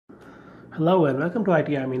Hello and welcome to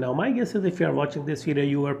IT Army. Now my guess is if you are watching this video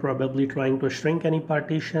you are probably trying to shrink any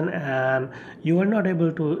partition and you are not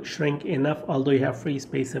able to shrink enough although you have free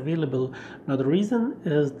space available. Now the reason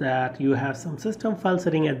is that you have some system file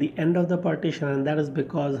sitting at the end of the partition, and that is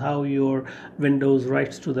because how your Windows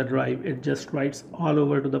writes to the drive. It just writes all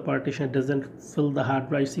over to the partition. It doesn't fill the hard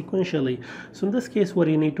drive sequentially. So in this case what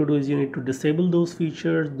you need to do is you need to disable those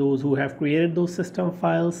features. Those who have created those system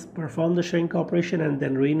files perform the shrink operation and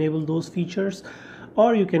then re-enable those features,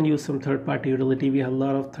 or you can use some third-party utility. We have a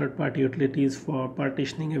lot of third-party utilities for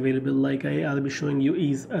partitioning available, like I'll be showing you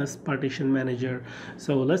is as partition manager.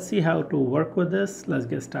 So let's see how to work with this. Let's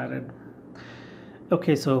get started.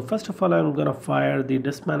 Okay, so first of all I'm gonna fire the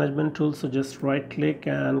disk management tool. So just right click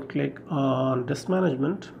and click on disk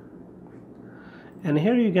management, and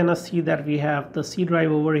here you're gonna see that we have the C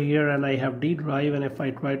drive over here and I have D drive. And if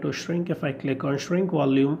I try to shrink, if I click on shrink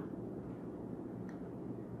volume,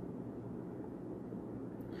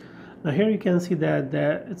 now here you can see that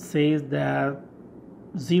it says that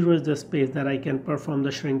 0 is the space that I can perform the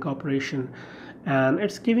shrink operation, and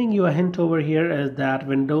it's giving you a hint over here is that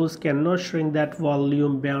Windows cannot shrink that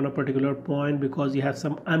volume beyond a particular point because you have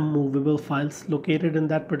some unmovable files located in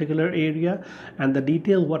that particular area, and the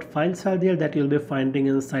detail what files are there that you'll be finding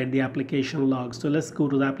inside the application log. So let's go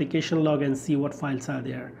to the application log and see what files are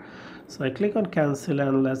there. So I click on cancel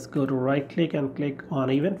and let's go to right click and click on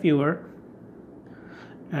event viewer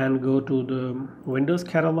and go to the Windows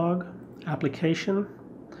catalog application,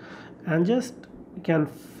 and just you can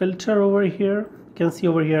filter over here. You can see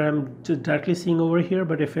over here I'm just directly seeing over here,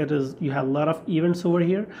 but if it is you have a lot of events over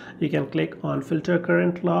here, you can click on filter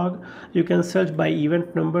current log. You can search by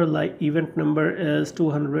event number, like event number is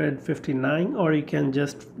 259, or you can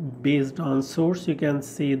just based on source you can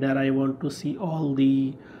say that I want to see all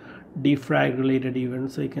the defrag related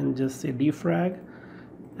events. So you can just say defrag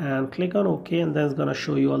and click on OK, and then it's going to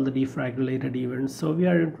show you all the defrag related events. So we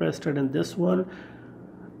are interested in this one,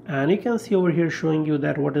 and you can see over here showing you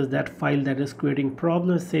that what is that file that is creating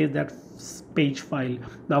problems. Says that page file.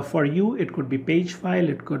 Now for you it could be page file,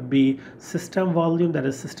 it could be system volume, that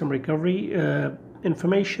is system recovery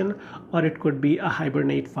information, or it could be a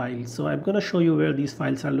hibernate file. So I'm going to show you where these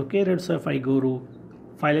files are located. So if I go to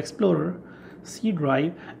File Explorer, C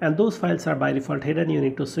drive, and those files are by default hidden, you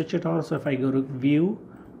need to switch it on. So if I go to view,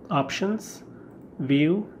 options,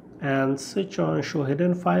 view, and switch on show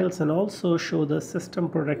hidden files, and also show the system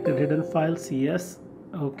protected hidden files, yes,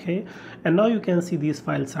 okay, and now you can see these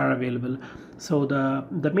files are available. So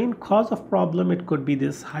the main cause of problem, it could be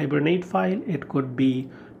this hibernate file, it could be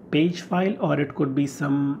page file, or it could be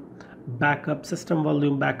some backup, system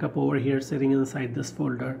volume backup over here sitting inside this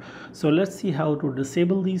folder. So let's see how to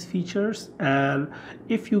disable these features, and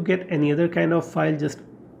if you get any other kind of file, just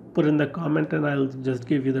put in the comment and I'll just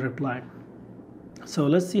give you the reply. So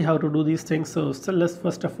let's see how to do these things. So let's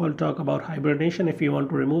first of all talk about hibernation. If you want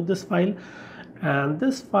to remove this file, and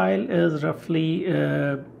this file is roughly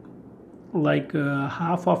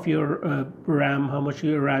half of your RAM, how much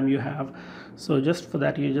your RAM you have. So just for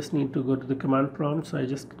that you just need to go to the command prompt. So I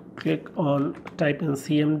just click on type in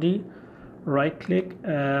cmd, right click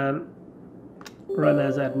and run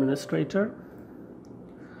as administrator,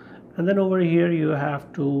 and then over here you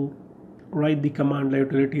have to write the command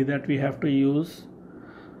utility that we have to use.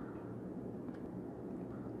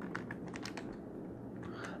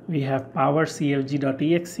 We have power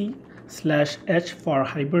cfg.exe/h for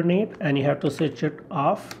hibernate, and you have to switch it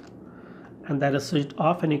off, and that is switched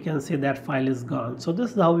off, and you can see that file is gone. So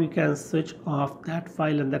this is how you can switch off that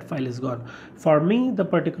file, and that file is gone. For me, the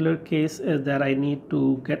particular case is that I need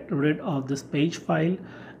to get rid of this page file,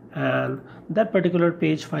 and that particular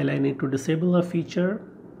page file I need to disable a feature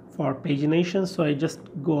for pagination. So I just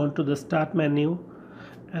go on to the start menu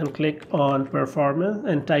and click on performance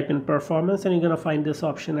and type in performance, and you're going to find this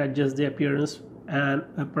option, adjust the appearance and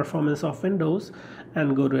performance of Windows,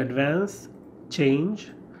 and go to advanced,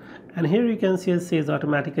 change, and here you can see it says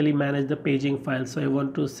automatically manage the paging file. So I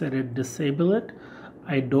want to set it disable it.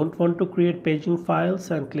 I don't want to create paging files,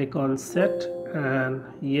 and click on set and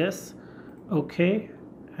yes, okay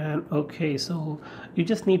and okay. So you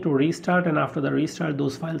just need to restart, and after the restart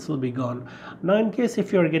those files will be gone. Now in case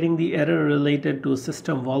if you are getting the error related to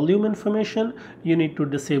system volume information, you need to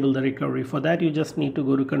disable the recovery. For that you just need to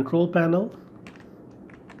go to control panel,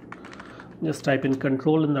 just type in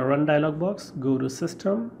control in the run dialog box, go to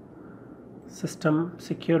system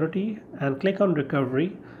security, and click on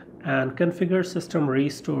recovery and configure system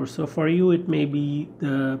restore. So for you it may be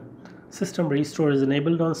the system restore is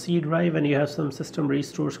enabled on C drive, and you have some system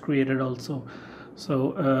restores created also.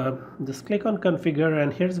 So just click on configure,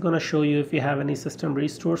 and here it's going to show you if you have any system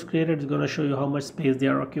restores created. It's going to show you how much space they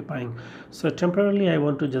are occupying. So temporarily I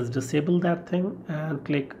want to just disable that thing and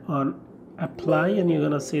click on apply, and you're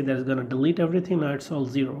going to see that it's going to delete everything. Now it's all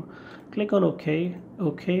 0. Click on OK,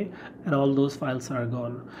 and all those files are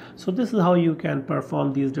gone. So this is how you can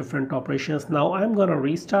perform these different operations. Now I'm going to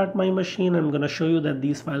restart my machine. I'm going to show you that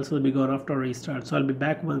these files will be gone after restart. So I'll be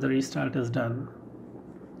back when the restart is done.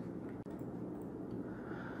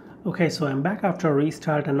 Okay, so I'm back after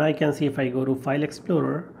restart, and I can see if I go to File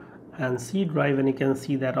Explorer and C drive, and you can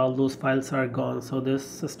see that all those files are gone. So this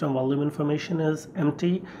system volume information is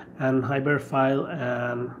empty, and Hyper file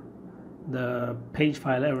and the page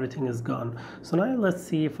file, everything is gone. So now let's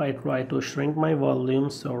see if I try to shrink my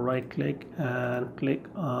volume. So right click and click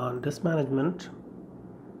on disk management,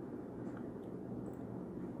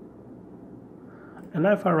 and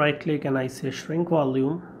if I right click and I say shrink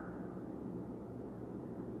volume,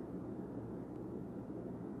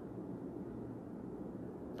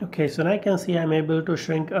 okay, so now I can see I'm able to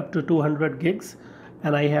shrink up to 200 gigs,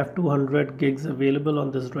 and I have 200 gigs available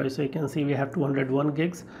on this drive. So you can see we have 201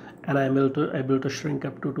 gigs, and I'm able to shrink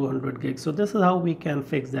up to 200 gigs. So this is how we can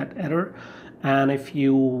fix that error. And if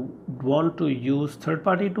you want to use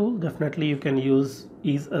third-party tool, definitely you can use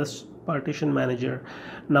EaseUS Partition Manager.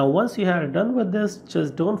 Now once you are done with this,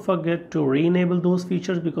 just don't forget to re-enable those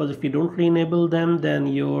features, because if you don't re-enable them, then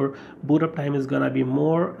your boot up time is gonna be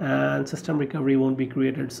more and system recovery won't be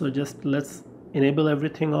created. So just let's enable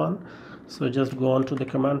everything on. So just go on to the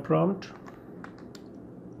command prompt,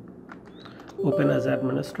 open as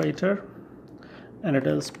administrator, and it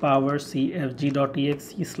is power cfg.exe/h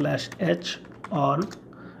on.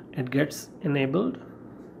 It gets enabled.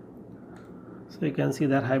 So you can see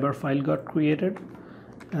that Hyper file got created,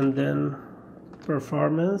 and then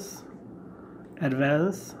performance,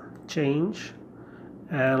 advance, change,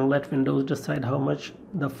 and let Windows decide how much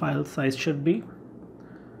the file size should be.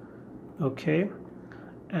 Okay,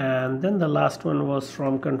 and then the last one was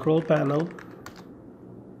from control panel,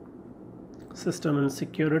 system and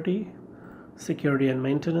security, security and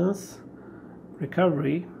maintenance,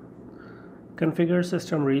 recovery, configure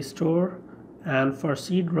system restore, and for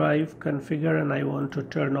C drive configure, and I want to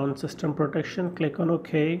turn on system protection. Click on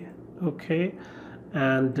OK,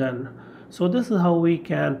 and done. So this is how we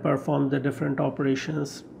can perform the different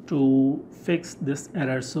operations to fix this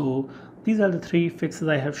error. So these are the 3 fixes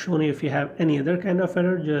I have shown you. If you have any other kind of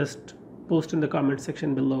error, just post in the comment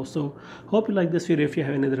section below. So hope you like this video. If you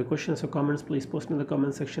have any other questions or comments, please post in the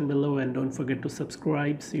comment section below, and don't forget to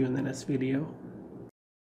subscribe. See you in the next video.